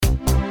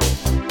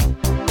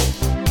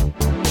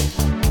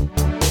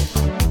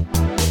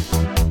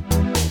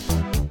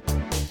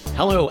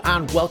Hello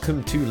and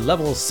welcome to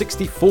level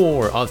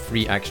 64 of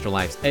 3 Extra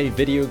Lives, a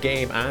video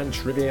game and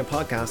trivia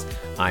podcast.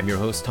 I'm your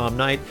host Tom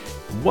Knight.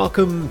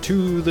 Welcome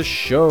to the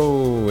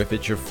show. If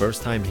it's your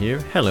first time here,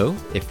 hello.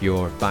 If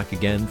you're back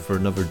again for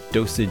another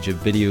dosage of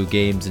video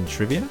games and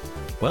trivia,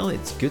 well,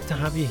 it's good to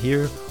have you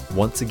here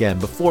once again.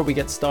 Before we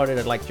get started,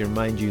 I'd like to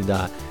remind you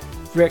that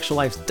 3 Extra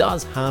Lives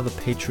does have a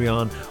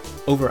Patreon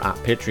over at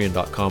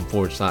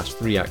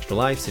patreon.com/3 Extra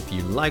Lives. If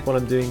you like what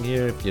I'm doing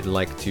here, if you'd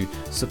like to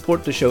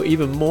support the show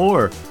even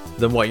more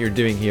than what you're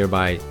doing here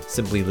by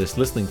simply just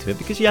listening to it,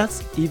 because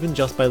yes, even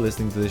just by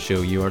listening to the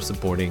show, you are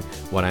supporting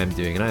what I'm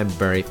doing, and I'm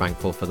very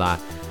thankful for that.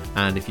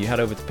 And if you head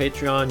over to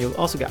Patreon, you'll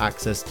also get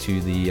access to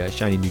the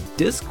shiny new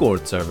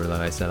Discord server that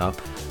I set up,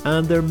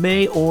 and there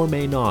may or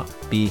may not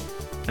be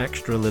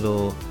extra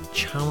little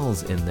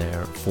channels in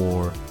there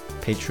for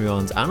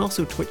Patreons and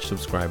also Twitch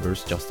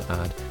subscribers, just to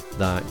add,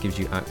 that gives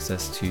you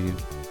access to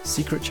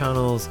secret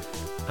channels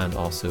and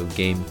also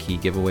game key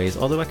giveaways,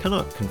 although I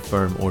cannot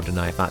confirm or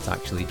deny if that's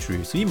actually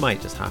true, so you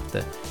might just have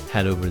to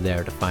head over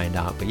there to find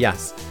out. But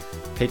yes,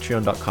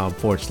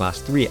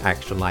 patreon.com/3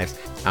 Extra Lives.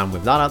 And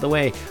with that out of the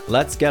way,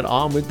 let's get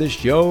on with the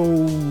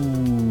show.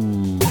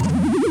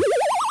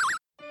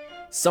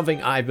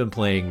 Something I've been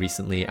playing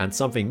recently, and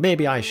something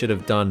maybe I should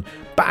have done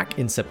back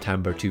in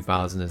September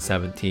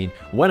 2017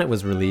 when it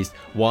was released,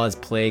 was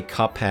play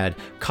Cuphead.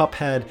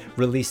 Cuphead,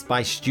 released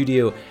by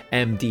Studio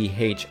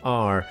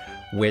MDHR,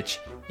 which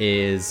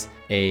is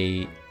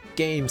a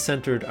game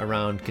centered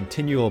around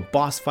continual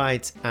boss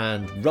fights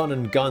and run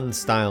and gun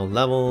style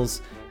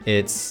levels.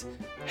 It's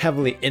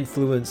heavily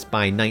influenced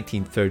by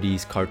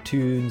 1930s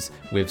cartoons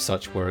with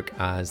such work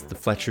as the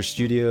Fletcher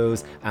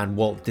Studios and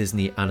Walt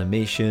Disney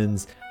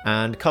Animations.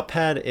 And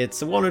Cuphead,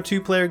 it's a 1 or 2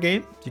 player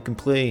game. You can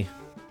play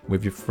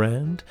with your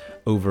friend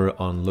over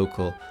on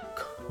local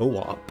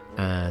co-op,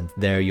 and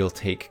there you'll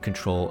take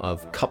control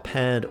of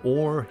Cuphead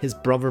or his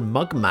brother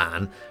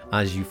Mugman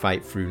as you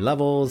fight through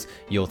levels.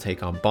 You'll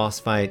take on boss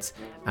fights,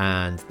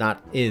 and that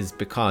is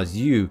because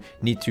you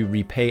need to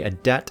repay a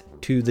debt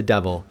to the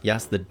devil.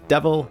 Yes, the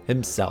devil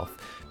himself.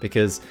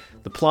 Because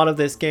the plot of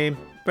this game,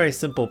 very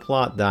simple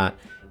plot, that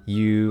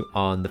you,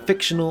 on the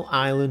fictional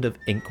island of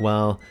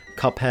Inkwell,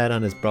 Cuphead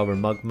and his brother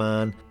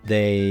Mugman,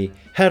 they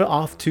head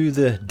off to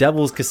the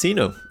Devil's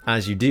Casino,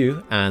 as you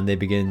do, and they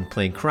begin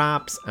playing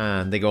craps,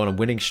 and they go on a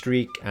winning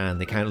streak, and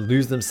they kind of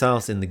lose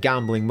themselves in the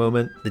gambling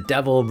moment. The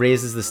devil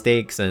raises the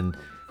stakes, and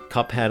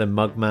Cuphead and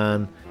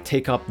Mugman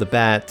take up the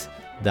bet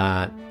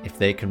that if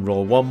they can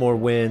roll one more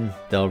win,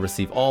 they'll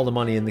receive all the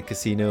money in the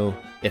casino.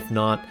 If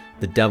not,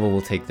 the devil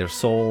will take their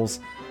souls.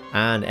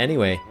 And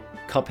anyway,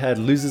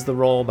 Cuphead loses the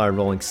roll by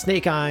rolling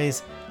snake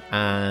eyes,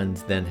 and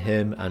then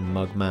him and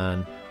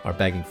Mugman are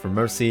begging for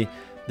mercy.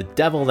 The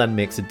devil then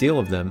makes a deal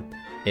with them.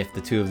 If the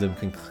two of them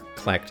can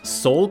collect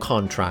soul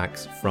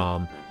contracts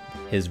from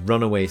his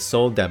runaway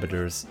soul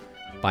debitors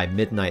by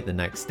midnight the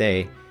next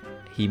day,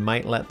 he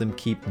might let them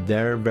keep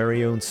their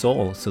very own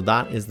soul. So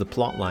that is the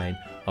plot line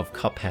of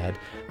Cuphead.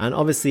 And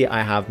obviously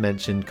I have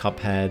mentioned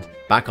Cuphead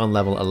back on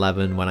level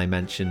 11 when I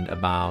mentioned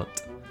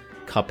about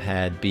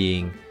Cuphead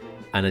being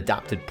an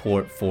adapted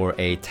port for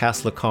a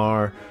Tesla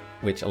car,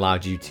 which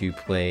allowed you to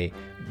play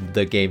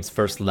the game's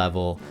first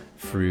level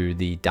through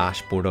the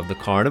dashboard of the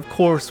car. And of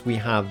course, we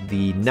have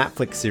the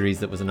Netflix series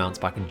that was announced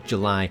back in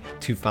July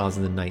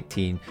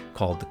 2019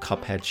 called The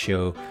Cuphead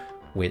Show,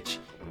 which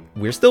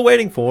we're still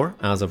waiting for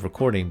as of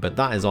recording, but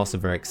that is also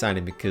very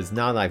exciting because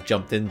now that I've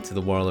jumped into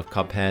the world of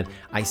Cuphead,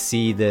 I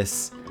see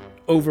this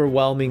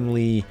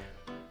overwhelmingly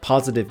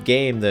positive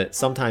game that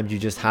sometimes you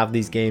just have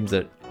these games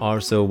that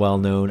are so well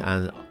known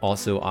and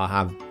also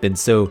have been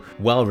so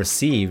well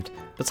received,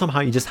 but somehow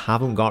you just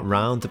haven't got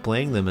round to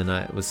playing them. And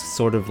it was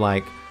sort of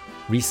like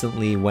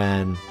recently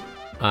when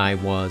I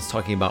was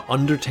talking about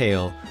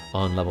Undertale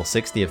on level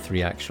 60 of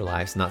 3 Extra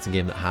Lives, and that's a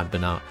game that had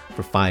been out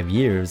for 5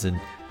 years, and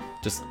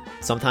just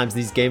sometimes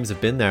these games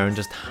have been there and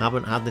just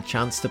haven't had the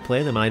chance to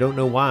play them. And I don't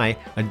know why.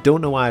 I don't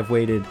know why I've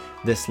waited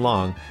this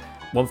long.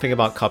 One thing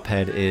about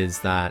Cuphead is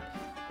that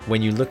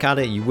when you look at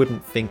it, you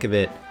wouldn't think of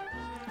it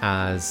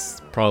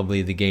as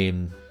probably the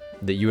game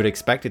that you would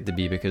expect it to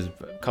be, because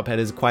Cuphead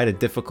is quite a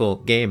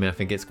difficult game, and I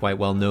think it's quite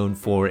well known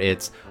for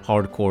its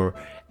hardcore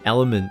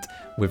element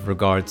with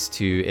regards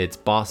to its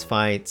boss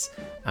fights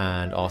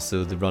and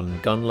also the run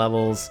and gun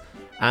levels.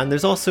 And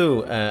there's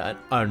also a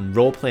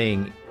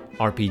role-playing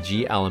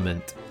RPG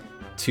element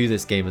to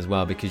this game as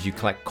well, because you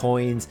collect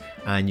coins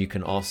and you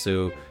can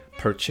also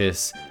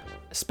purchase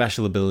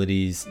special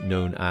abilities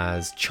known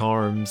as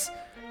charms,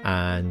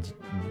 and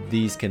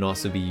these can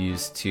also be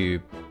used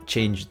to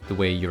change the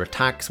way your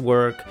attacks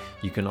work.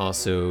 You can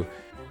also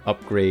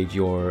upgrade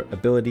your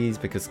abilities,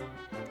 because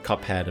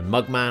Cuphead and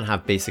Mugman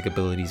have basic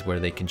abilities where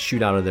they can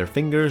shoot out of their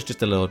fingers,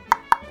 just a little,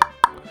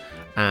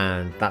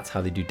 and that's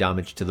how they do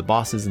damage to the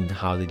bosses and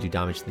how they do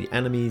damage to the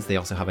enemies. They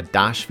also have a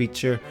dash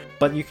feature,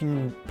 but you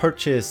can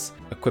purchase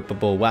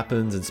equipable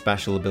weapons and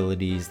special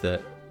abilities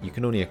that you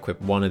can only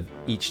equip one of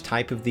each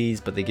type of these,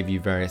 but they give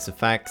you various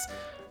effects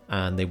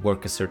and they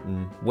work a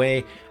certain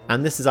way.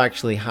 And this is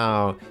actually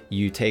how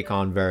you take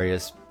on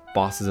various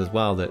bosses as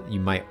well that you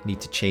might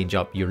need to change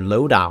up your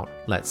loadout,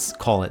 let's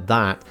call it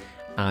that,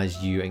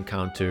 as you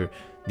encounter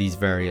these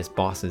various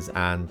bosses.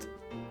 And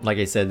like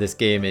I said, this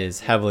game is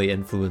heavily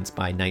influenced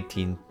by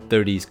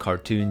 1930s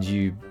cartoons.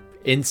 You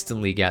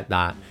instantly get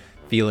that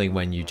feeling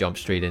when you jump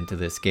straight into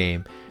this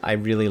game. I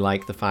really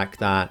like the fact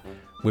that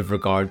with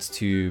regards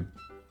to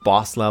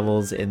boss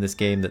levels in this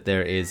game, that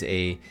there is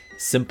a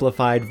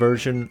simplified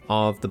version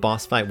of the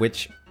boss fight,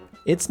 which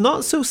it's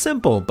not so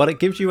simple, but it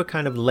gives you a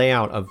kind of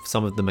layout of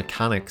some of the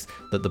mechanics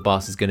that the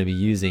boss is going to be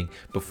using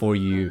before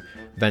you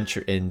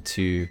venture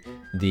into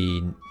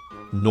the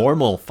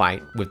normal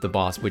fight with the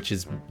boss, which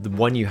is the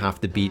one you have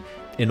to beat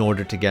in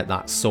order to get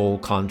that soul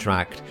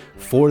contract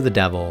for the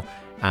devil.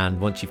 And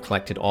once you've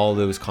collected all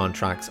those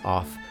contracts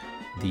off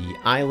the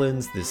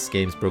islands, this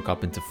game's broke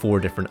up into 4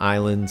 different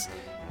islands.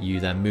 You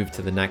then move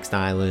to the next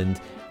island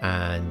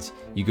and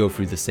you go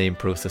through the same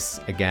process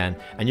again,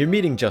 and you're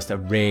meeting just a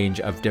range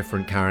of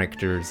different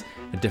characters,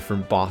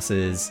 different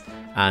bosses,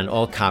 and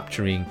all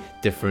capturing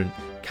different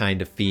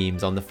kind of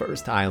themes. On the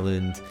first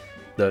island,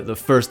 the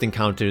first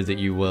encounter that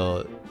you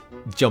will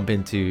jump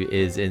into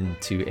is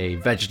into a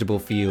vegetable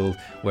field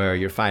where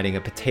you're fighting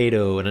a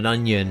potato and an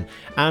onion,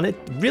 and it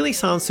really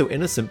sounds so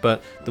innocent,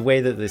 but the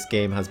way that this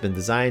game has been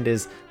designed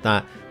is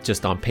that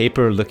just on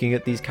paper, looking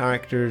at these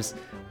characters,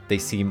 they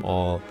seem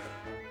all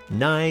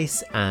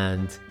nice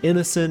and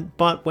innocent,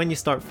 but when you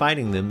start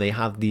fighting them, they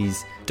have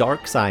these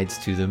dark sides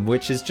to them,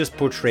 which is just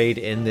portrayed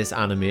in this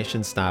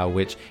animation style,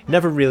 which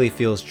never really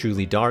feels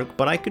truly dark.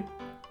 But I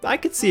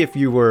could see if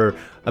you were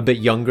a bit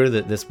younger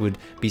that this would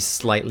be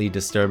slightly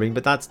disturbing,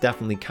 but that's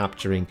definitely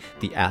capturing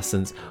the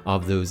essence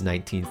of those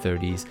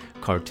 1930s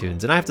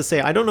cartoons. And I have to say,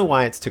 I don't know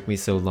why it's took me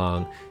so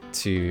long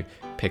to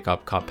pick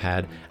up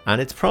Cuphead, and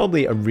it's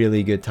probably a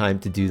really good time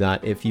to do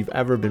that if you've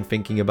ever been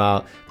thinking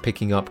about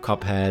picking up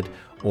Cuphead,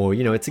 or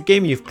it's a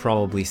game you've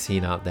probably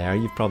seen out there,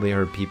 you've probably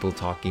heard people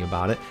talking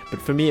about it,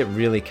 but for me it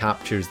really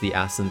captures the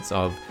essence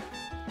of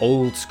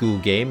old school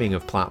gaming,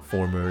 of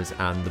platformers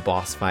and the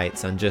boss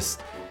fights, and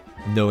just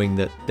knowing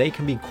that they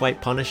can be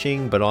quite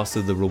punishing, but also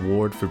the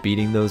reward for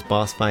beating those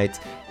boss fights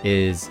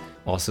is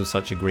also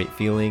such a great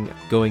feeling.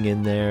 Going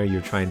in there, you're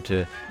trying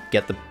to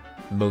get the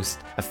most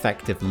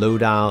effective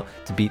loadout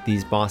to beat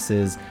these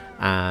bosses,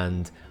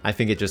 and I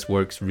think it just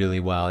works really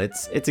well.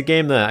 It's a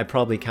game that I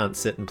probably can't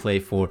sit and play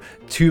for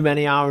too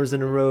many hours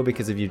in a row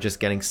because if you're just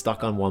getting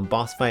stuck on one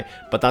boss fight,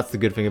 but that's the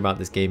good thing about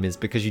this game, is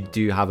because you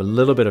do have a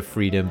little bit of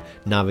freedom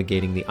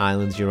navigating the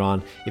islands you're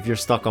on. If you're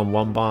stuck on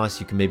one boss,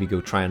 you can maybe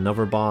go try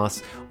another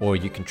boss, or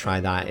you can try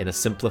that in a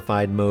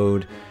simplified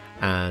mode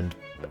and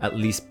at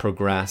least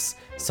progress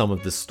some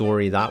of the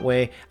story that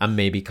way, and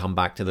maybe come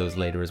back to those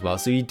later as well.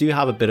 So you do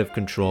have a bit of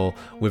control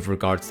with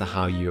regards to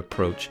how you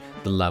approach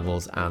the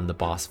levels and the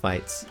boss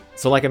fights.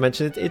 So like I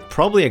mentioned, it's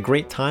probably a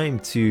great time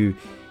to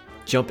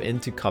jump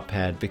into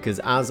Cuphead, because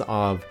as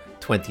of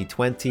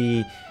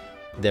 2020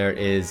 there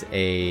is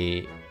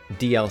a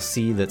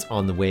DLC that's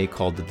on the way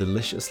called The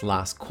Delicious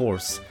Last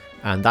Course,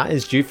 and that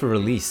is due for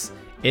release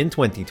in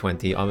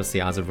 2020. Obviously,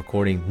 as of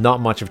recording, not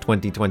much of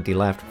 2020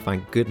 left,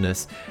 thank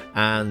goodness.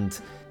 And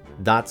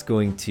that's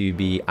going to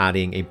be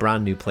adding a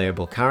brand new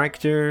playable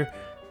character,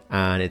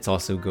 and it's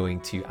also going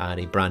to add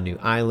a brand new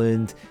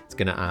island. It's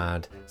going to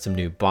add some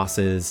new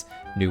bosses,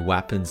 new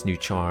weapons, new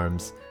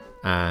charms,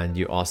 and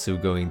you're also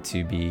going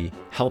to be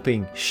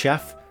helping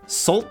Chef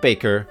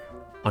Saltbaker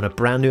on a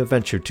brand new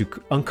adventure to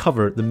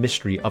uncover the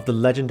mystery of the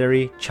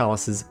legendary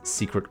Chalice's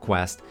secret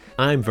quest.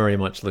 I'm very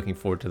much looking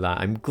forward to that.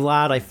 I'm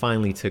glad I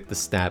finally took the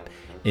step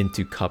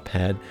into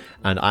Cuphead,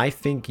 and I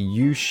think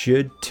you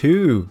should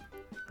too.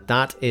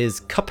 That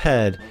is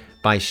Cuphead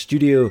by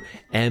Studio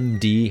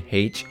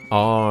MDHR.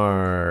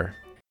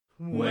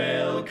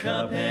 Well,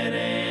 Cuphead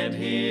and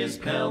his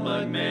pal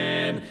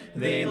Mugman,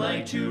 they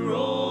like to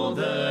roll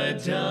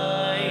the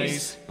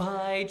dice.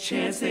 By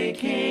chance they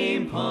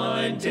came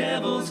upon a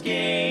devil's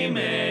game,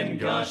 and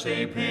gosh,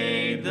 they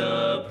paid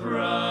the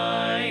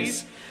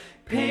price.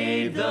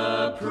 Paid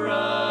the price.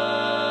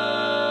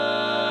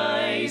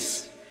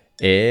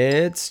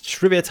 It's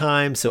trivia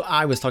time. So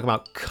I was talking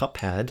about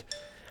Cuphead,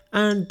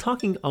 and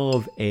talking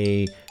of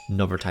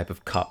another type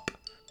of cup.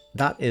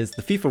 That is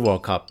the FIFA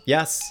World Cup.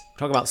 Yes,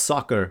 talk about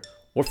soccer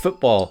or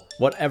football,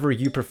 whatever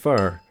you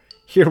prefer.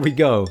 Here we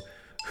go.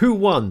 Who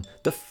won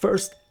the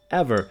first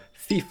ever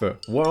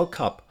FIFA World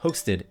Cup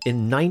hosted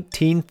in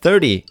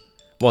 1930?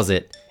 Was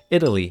it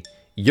Italy,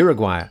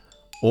 Uruguay,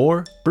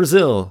 or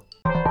Brazil?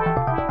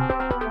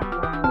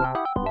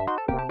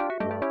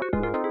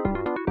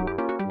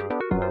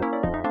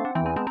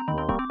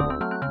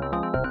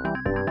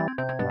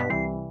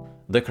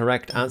 The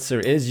correct answer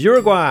is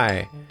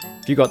Uruguay.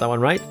 If you got that one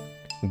right,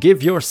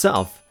 give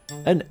yourself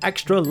an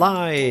extra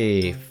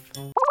life.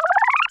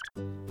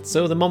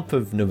 So the month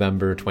of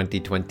November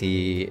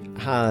 2020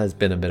 has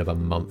been a bit of a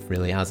month,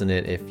 really, hasn't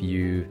it? If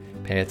you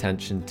pay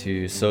attention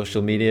to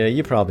social media,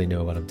 you probably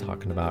know what I'm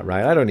talking about,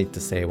 right? I don't need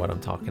to say what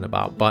I'm talking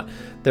about, but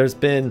there's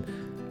been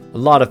a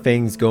lot of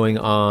things going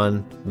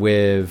on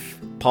with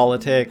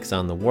politics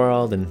and the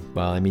world, and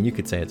well, I mean, you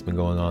could say it's been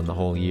going on the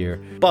whole year,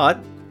 but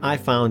I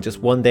found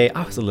just one day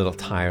I was a little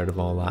tired of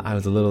all that. I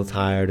was a little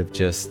tired of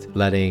just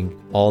letting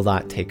all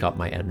that take up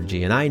my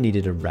energy, and I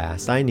needed a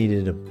rest. I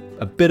needed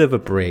a bit of a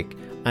break.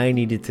 I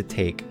needed to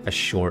take a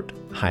short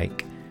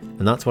hike.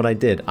 And that's what I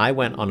did. I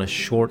went on a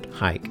short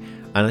hike.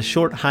 And a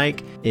short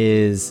hike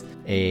is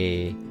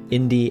a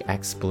indie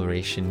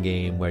exploration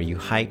game where you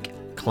hike,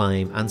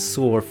 climb, and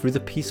soar through the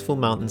peaceful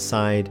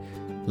mountainside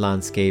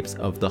landscapes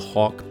of the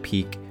Hawk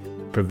Peak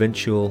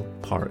Provincial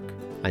Park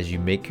as you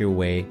make your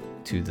way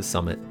to the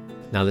summit.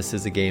 Now, this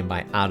is a game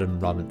by Adam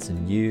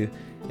Robinson Yu.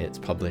 It's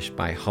published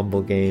by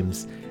Humble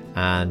Games,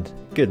 and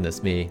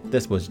goodness me,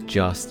 this was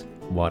just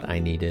what I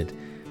needed.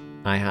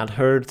 I had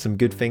heard some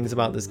good things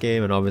about this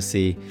game, and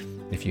obviously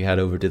if you head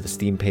over to the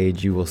Steam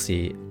page, you will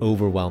see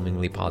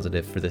overwhelmingly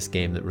positive for this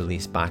game that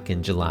released back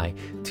in July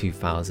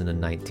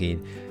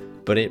 2019.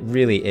 But it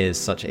really is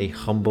such a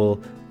humble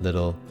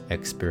little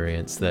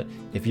experience that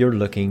if you're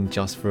looking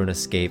just for an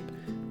escape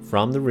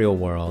from the real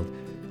world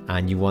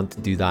and you want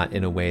to do that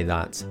in a way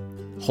that's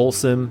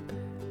wholesome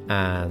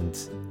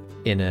and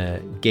in a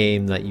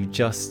game that you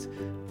just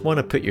want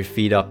to put your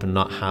feet up and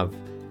not have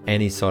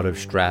any sort of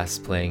stress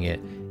playing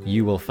it,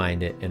 you will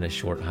find it in a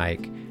short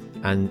hike.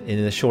 And in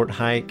a short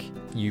hike,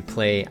 you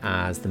play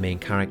as the main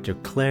character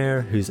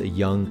Claire, who's a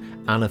young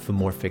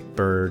anthropomorphic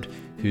bird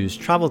who's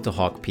traveled to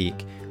Hawk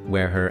Peak,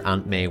 where her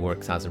Aunt May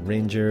works as a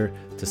ranger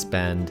to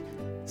spend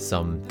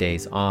some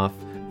days off.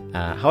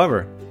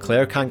 However,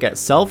 Claire can't get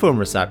cell phone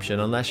reception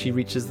unless she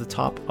reaches the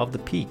top of the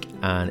peak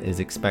and is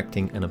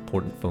expecting an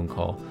important phone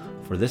call.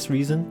 For this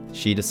reason,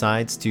 she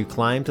decides to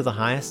climb to the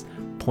highest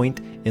point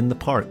in the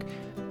park.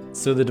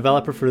 So the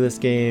developer for this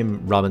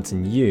game,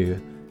 Robinson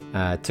Yu,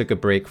 took a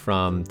break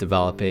from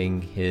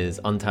developing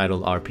his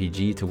Untitled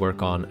RPG to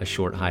work on a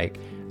short hike,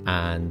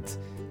 and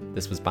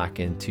this was back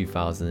in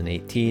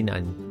 2018,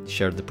 and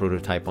shared the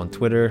prototype on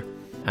Twitter.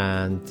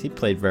 And he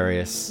played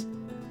various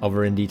other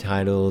indie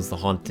titles, The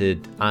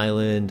Haunted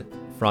Island,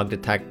 Frog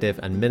Detective,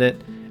 and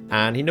Minute,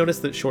 and he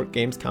noticed that short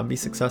games can be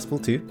successful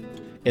too.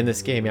 In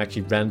this game, he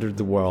actually rendered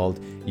the world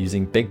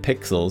using big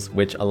pixels,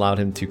 which allowed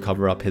him to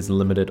cover up his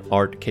limited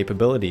art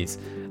capabilities.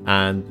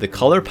 And the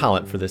color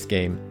palette for this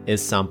game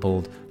is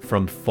sampled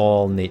from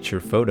fall nature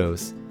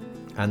photos.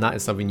 And that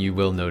is something you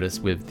will notice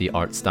with the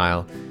art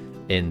style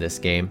in this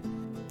game.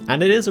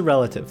 And it is a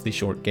relatively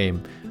short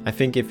game. I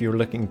think if you're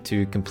looking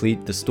to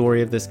complete the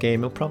story of this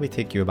game, it'll probably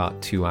take you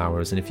about 2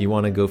 hours. And if you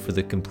want to go for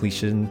the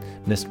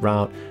completionist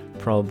route,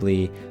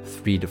 probably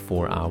 3 to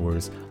 4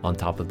 hours on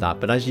top of that.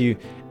 But as you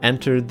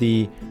enter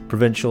the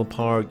provincial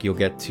park, you'll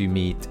get to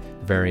meet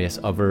various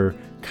other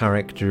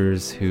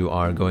characters who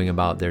are going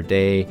about their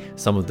day.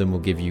 Some of them will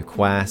give you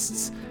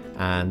quests.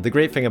 And the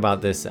great thing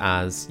about this,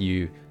 as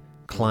you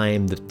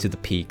climb to the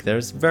peak,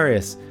 there's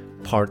various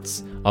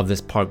parts of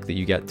this park that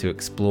you get to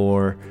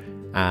explore,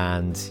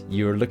 and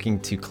you're looking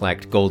to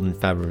collect golden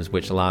feathers,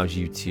 which allows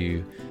you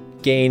to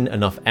gain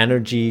enough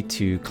energy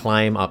to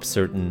climb up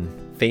certain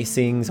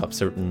facings, up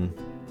certain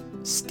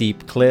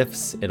steep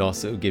cliffs. It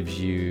also gives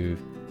you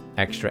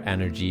extra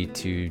energy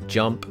to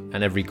jump,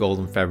 and every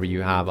golden feather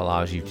you have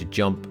allows you to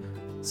jump.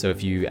 So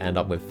if you end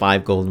up with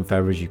 5 golden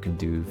feathers, you can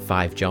do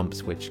 5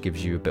 jumps, which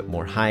gives you a bit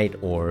more height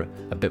or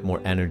a bit more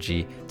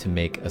energy to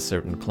make a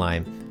certain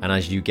climb. And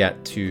as you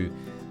get to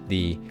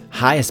the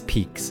highest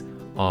peaks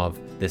of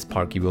this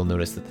park, you will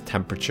notice that the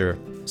temperature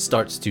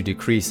starts to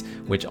decrease,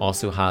 which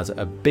also has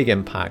a big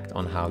impact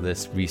on how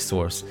this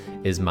resource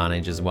is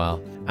managed as well.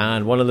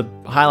 And one of the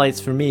highlights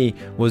for me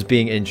was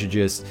being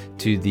introduced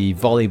to the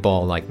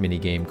volleyball-like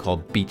minigame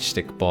called Beach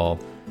Stick Ball.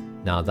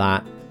 Now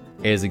that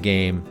is a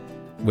game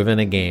within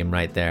a game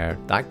right there.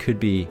 That could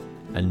be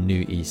a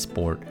new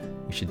esport.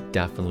 We should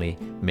definitely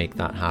make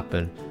that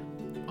happen.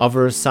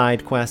 Other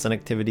side quests and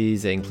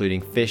activities,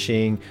 including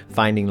fishing,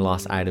 finding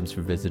lost items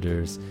for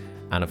visitors,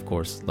 and of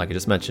course, like I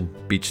just mentioned,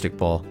 Beach Stick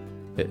Ball.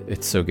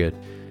 It's so good.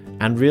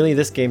 And really,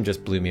 this game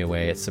just blew me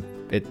away.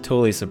 It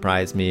totally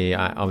surprised me.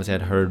 I obviously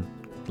had heard,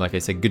 like I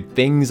said, good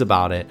things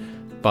about it,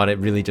 but it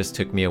really just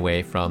took me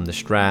away from the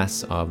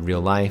stress of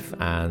real life,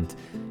 and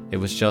it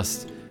was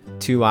just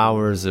 2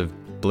 hours of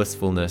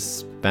blissfulness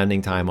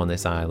spending time on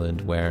this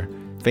island where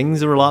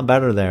things are a lot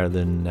better there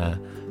than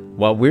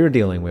what we're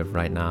dealing with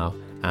right now.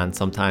 And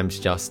sometimes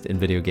just in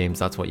video games,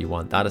 that's what you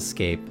want, that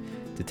escape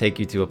to take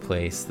you to a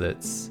place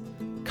that's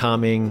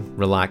calming,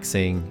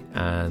 relaxing,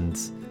 and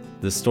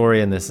the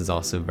story in this is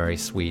also very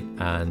sweet,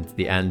 and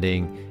the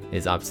ending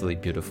is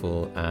absolutely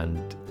beautiful.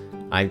 And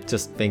I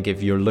just think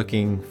if you're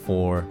looking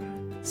for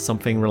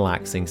something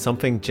relaxing,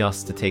 something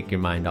just to take your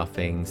mind off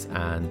things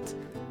and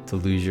to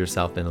lose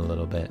yourself in a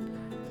little bit,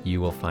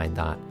 you will find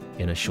that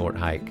in a short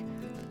hike.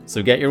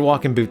 So get your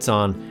walking boots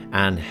on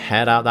and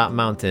head out that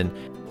mountain.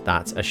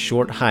 That's A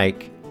Short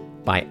Hike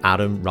by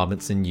Adam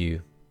Robinson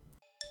Yu.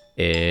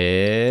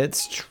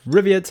 It's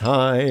trivia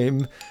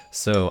time.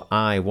 So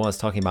I was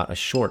talking about a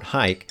short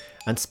hike,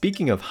 and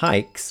speaking of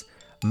hikes,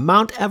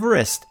 Mount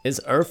Everest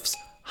is Earth's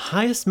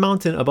highest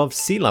mountain above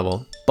sea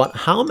level, but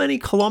how many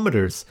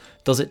kilometers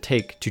does it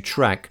take to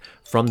trek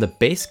from the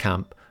base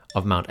camp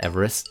of Mount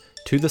Everest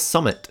to the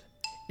summit?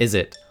 Is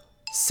it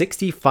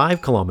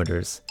 65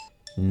 kilometers,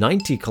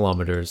 90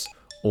 kilometers,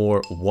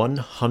 or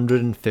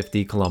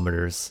 150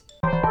 kilometers?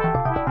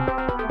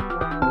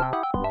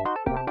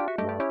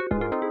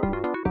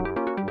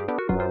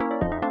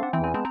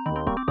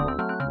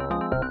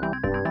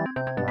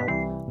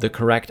 The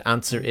correct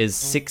answer is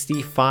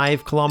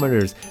 65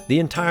 kilometers. The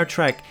entire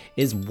trek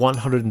is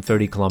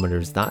 130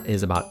 kilometers. That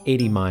is about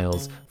 80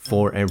 miles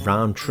for a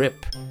round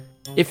trip.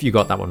 If you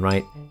got that one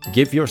right,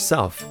 give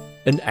yourself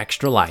an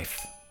extra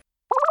life.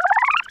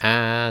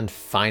 And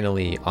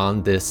finally,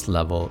 on this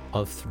level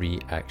of 3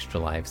 extra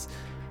lives,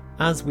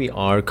 as we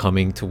are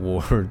coming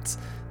towards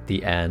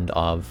the end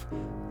of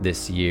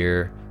this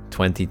year,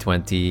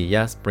 2020,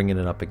 yes, bringing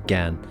it up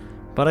again.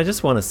 But I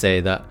just want to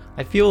say that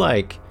I feel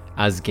like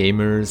as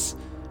gamers,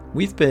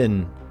 we've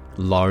been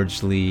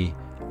largely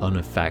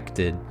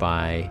unaffected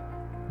by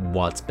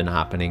what's been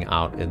happening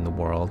out in the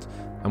world.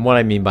 And what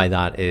I mean by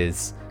that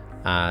is,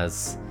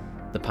 as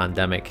the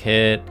pandemic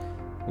hit,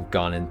 we've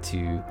gone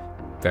into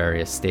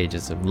various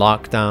stages of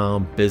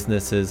lockdown,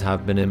 businesses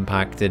have been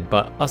impacted,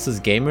 but us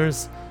as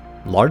gamers,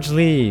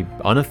 largely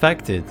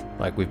unaffected.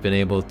 Like, we've been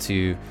able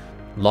to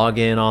log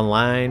in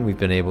online, we've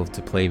been able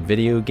to play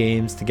video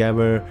games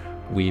together,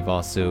 we've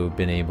also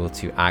been able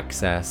to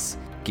access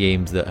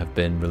games that have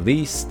been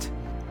released,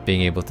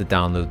 being able to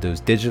download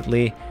those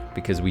digitally,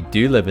 because we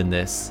do live in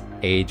this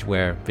age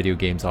where video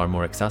games are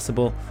more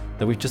accessible,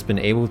 that we've just been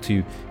able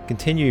to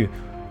continue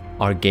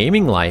our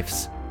gaming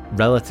lives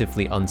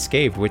relatively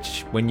unscathed,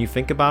 which, when you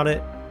think about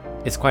it,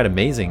 it's quite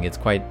amazing. It's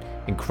quite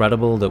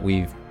incredible that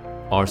we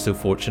are so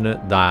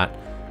fortunate that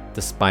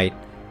despite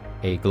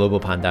a global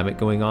pandemic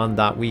going on,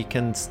 that we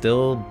can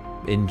still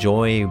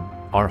enjoy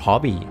our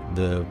hobby,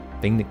 the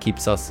thing that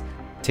keeps us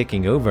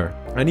ticking over.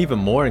 And even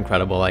more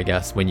incredible, I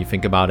guess, when you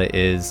think about it,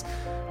 is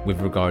with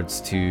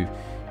regards to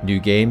new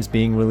games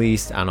being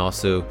released, and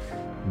also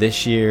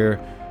this year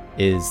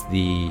is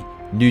the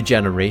new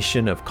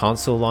generation of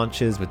console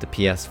launches with the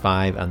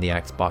PS5 and the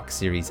Xbox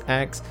Series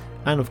X,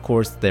 and of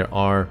course there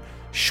are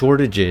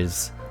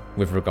shortages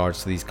with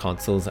regards to these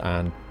consoles,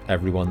 and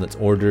everyone that's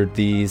ordered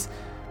these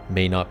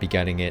may not be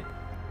getting it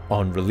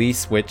on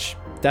release, which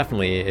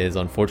definitely is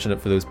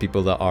unfortunate for those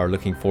people that are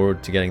looking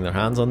forward to getting their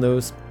hands on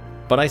those.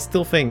 But I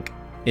still think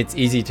it's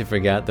easy to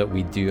forget that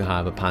we do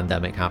have a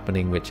pandemic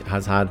happening, which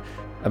has had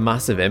a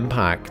massive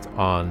impact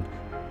on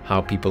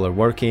how people are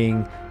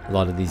working. A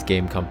lot of these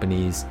game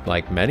companies,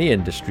 like many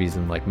industries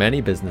and like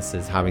many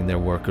businesses, having their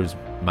workers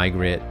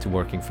migrate to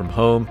working from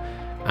home,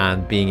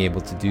 and being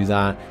able to do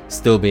that,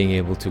 still being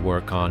able to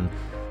work on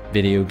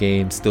video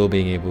games, still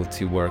being able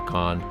to work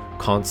on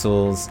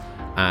consoles,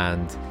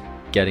 and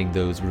getting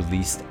those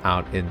released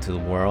out into the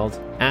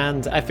world.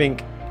 And I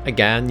think,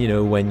 again, you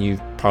know, when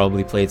you've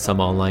probably played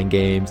some online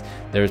games,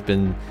 there's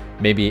been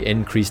maybe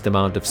increased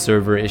amount of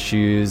server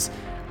issues,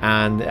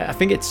 and I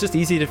think it's just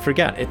easy to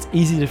forget. It's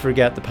easy to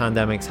forget the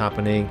pandemic's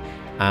happening,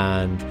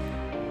 and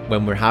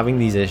when we're having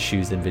these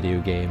issues in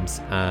video games,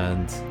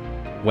 and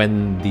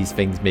when these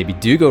things maybe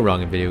do go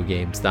wrong in video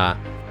games, that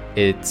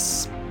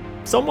it's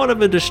somewhat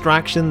of a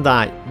distraction,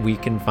 that we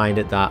can find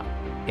it that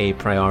a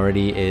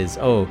priority is,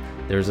 oh,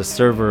 there's a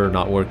server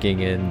not working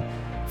in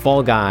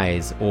Fall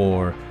Guys,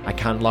 or I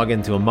can't log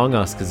into Among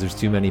Us because there's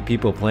too many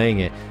people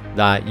playing it,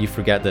 that you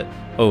forget that,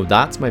 oh,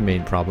 that's my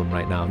main problem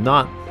right now,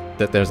 not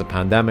that there's a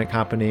pandemic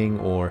happening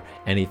or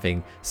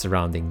anything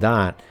surrounding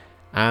that.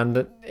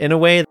 And in a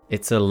way,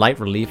 it's a light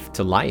relief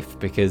to life,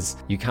 because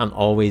you can't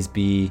always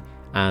be,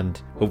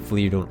 and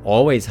hopefully you don't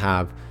always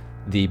have,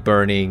 the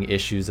burning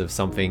issues of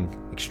something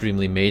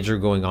extremely major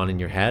going on in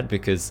your head,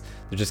 because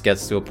it just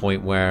gets to a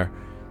point where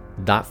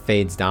that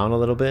fades down a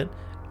little bit.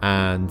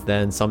 And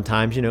then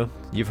sometimes, you know,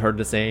 you've heard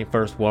the saying,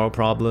 first world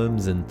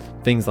problems and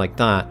things like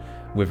that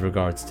with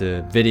regards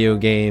to video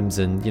games.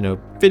 And, you know,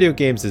 video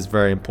games is a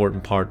very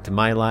important part to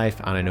my life,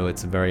 and I know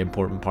it's a very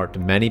important part to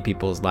many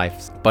people's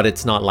lives, but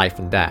it's not life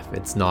and death.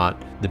 It's not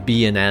the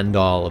be and end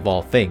all of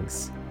all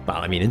things. Well,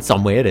 I mean, in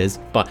some way it is,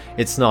 but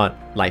it's not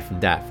life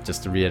and death,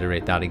 just to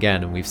reiterate that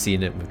again. And we've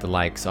seen it with the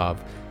likes of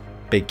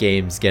big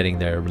games getting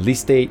their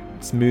release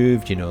dates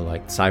moved, you know,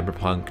 like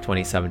Cyberpunk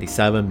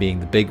 2077 being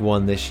the big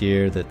one this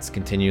year that's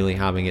continually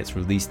having its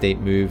release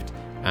date moved,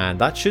 and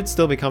that should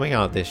still be coming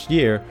out this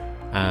year.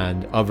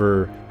 And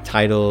other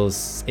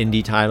titles,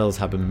 indie titles,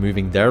 have been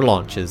moving their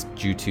launches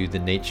due to the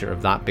nature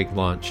of that big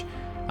launch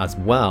as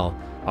well.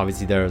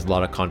 Obviously there is a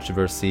lot of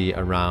controversy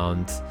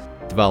around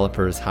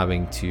developers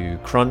having to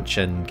crunch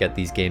and get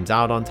these games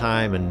out on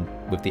time, and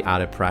with the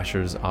added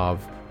pressures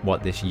of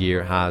what this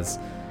year has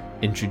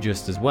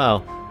introduced as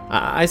well.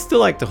 I still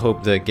like to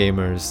hope that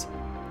gamers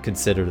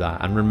consider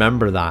that and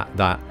remember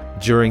that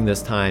during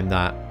this time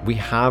that we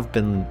have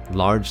been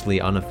largely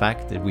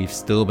unaffected. We've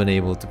still been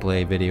able to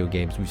play video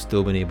games. We've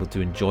still been able to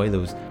enjoy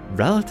those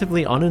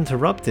relatively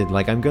uninterrupted.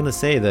 Like, I'm gonna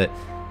say that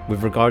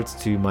with regards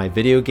to my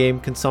video game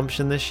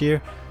consumption this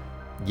year,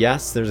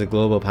 yes, there's a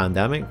global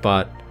pandemic,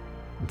 but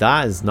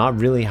that has not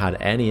really had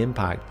any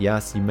impact.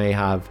 Yes, you may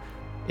have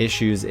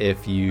issues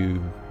if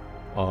you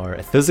are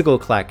a physical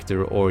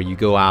collector, or you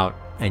go out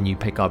and you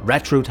pick up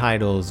retro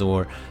titles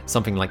or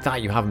something like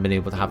that, you haven't been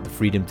able to have the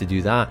freedom to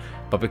do that.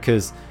 But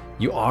because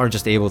you are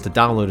just able to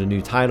download a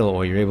new title,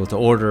 or you're able to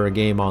order a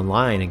game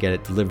online and get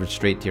it delivered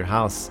straight to your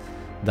house,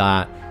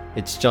 that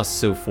it's just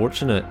so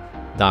fortunate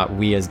that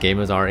we as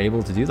gamers are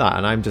able to do that.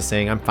 And I'm just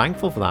saying I'm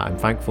thankful for that. I'm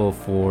thankful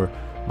for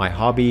my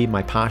hobby,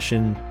 my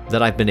passion,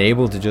 that I've been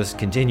able to just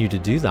continue to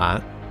do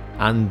that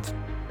and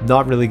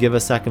not really give a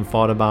second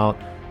thought about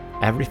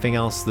everything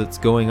else that's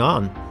going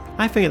on.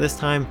 I think at this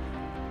time,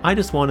 I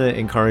just want to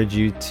encourage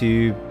you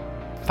to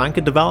thank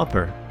a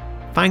developer.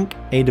 Thank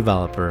a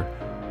developer.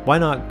 Why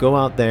not go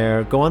out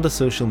there, go onto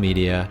social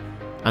media,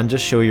 and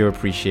just show your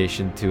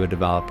appreciation to a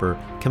developer.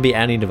 It can be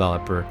any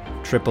developer,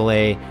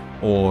 AAA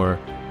or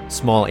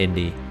small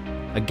indie.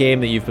 A game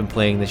that you've been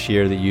playing this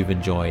year that you've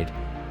enjoyed.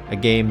 A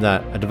game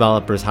that a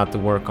developer's had to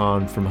work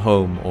on from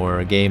home, or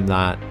a game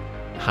that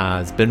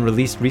has been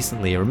released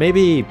recently, or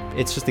maybe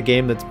it's just a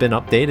game that's been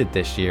updated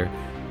this year.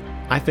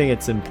 I think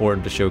it's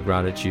important to show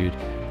gratitude,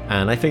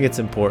 and I think it's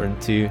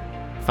important to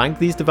thank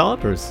these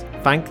developers.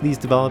 Thank these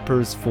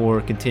developers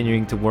for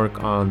continuing to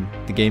work on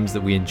the games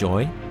that we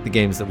enjoy, the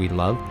games that we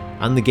love,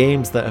 and the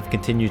games that have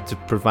continued to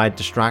provide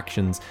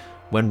distractions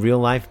when real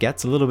life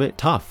gets a little bit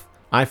tough.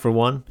 I, for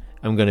one,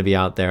 am going to be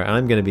out there and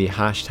I'm going to be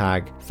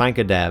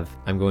 #thankadev.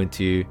 I'm going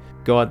to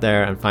go out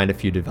there and find a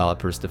few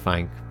developers to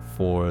thank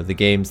for the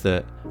games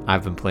that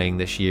I've been playing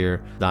this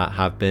year that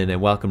have been a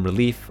welcome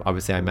relief.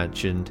 Obviously, I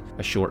mentioned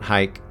A Short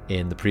Hike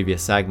in the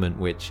previous segment,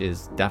 which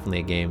is definitely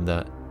a game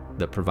that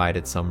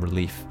provided some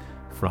relief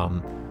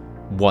from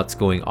what's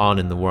going on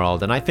in the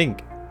world. And I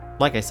think,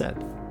 like I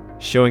said,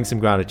 showing some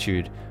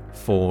gratitude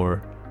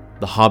for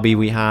the hobby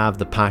we have,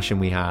 the passion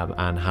we have,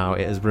 and how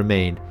it has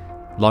remained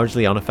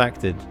largely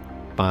unaffected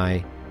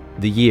by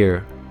the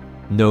year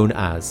known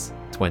as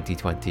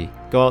 2020.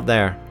 Go out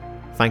there,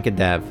 thank a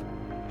dev,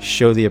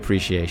 show the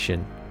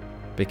appreciation,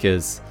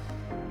 because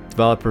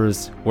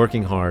developers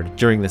working hard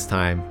during this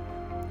time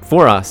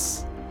for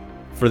us,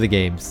 for the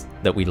games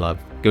that we love.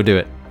 Go do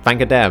it.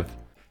 Thank a dev.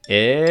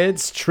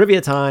 It's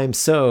trivia time.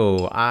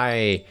 So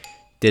I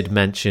did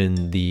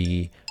mention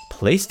the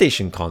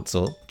PlayStation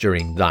console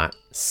during that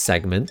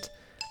segment.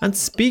 And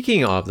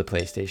speaking of the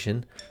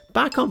PlayStation,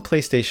 back on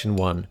PlayStation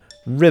 1,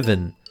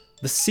 Riven,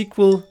 the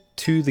sequel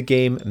to the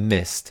game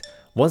Myst,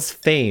 was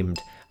famed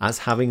as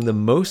having the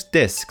most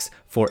discs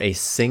for a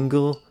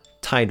single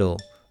title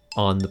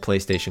on the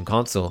PlayStation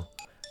console.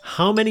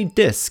 How many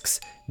discs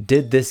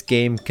did this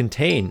game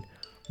contain?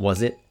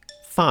 Was it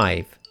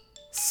 5,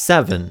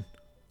 7,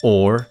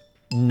 or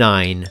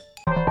 9?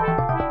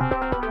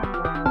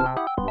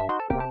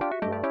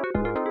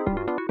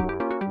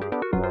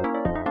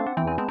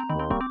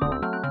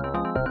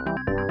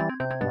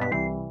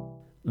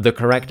 The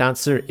correct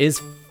answer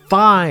is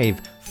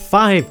 5.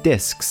 5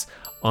 discs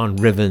on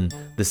Riven,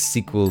 the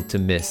sequel to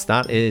Myst.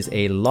 That is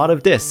a lot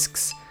of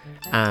discs.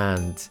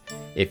 And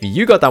if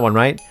you got that one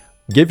right,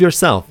 give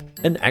yourself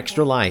an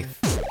extra life.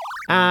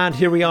 And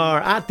here we are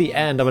at the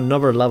end of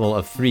another level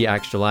of 3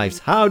 extra lives.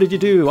 How did you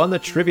do on the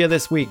trivia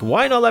this week?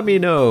 Why not let me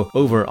know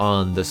over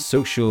on the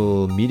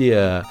social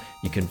media?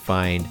 You can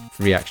find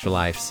 3 extra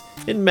lives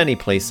in many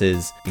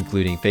places,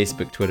 including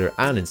Facebook, Twitter,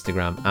 and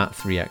Instagram at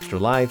 3 extra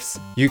lives.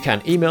 You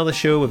can email the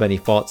show with any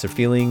thoughts or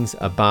feelings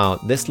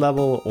about this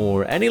level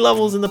or any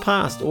levels in the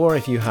past, or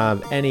if you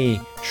have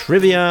any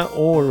trivia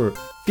or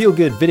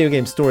feel-good video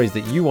game stories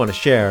that you want to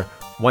share,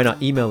 why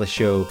not email the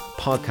show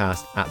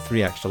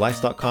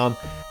podcast@3extralives.com.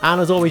 And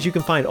as always, you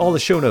can find all the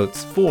show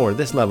notes for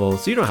this level,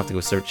 so you don't have to go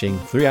searching.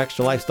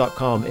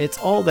 3extralives.com. It's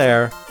all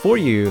there for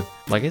you,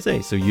 like I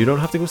say, so you don't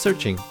have to go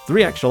searching.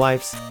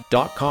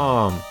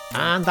 3extralives.com.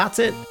 And that's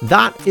it.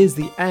 That is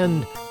the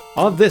end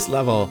of this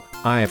level.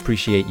 I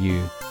appreciate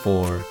you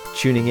for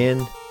tuning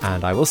in,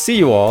 and I will see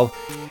you all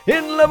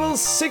in level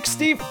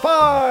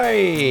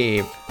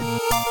 65.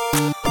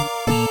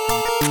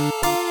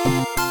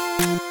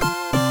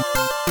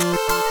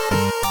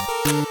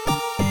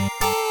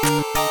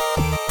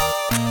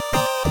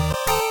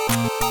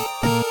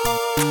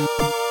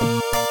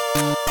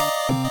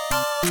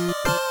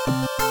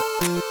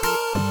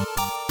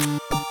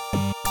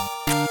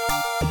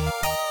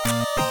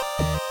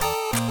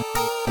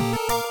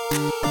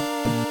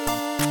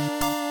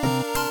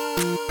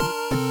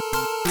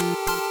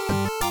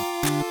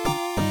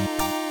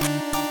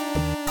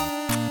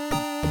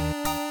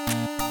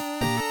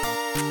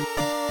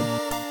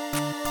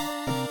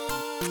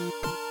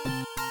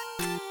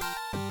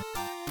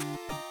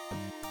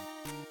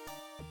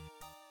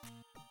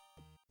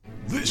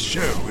 This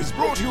show is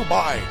brought to you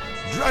by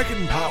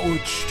Dragon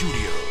Powered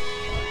Studio.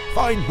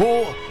 Find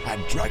more at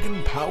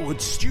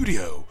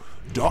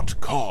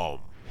dragonpoweredstudio.com.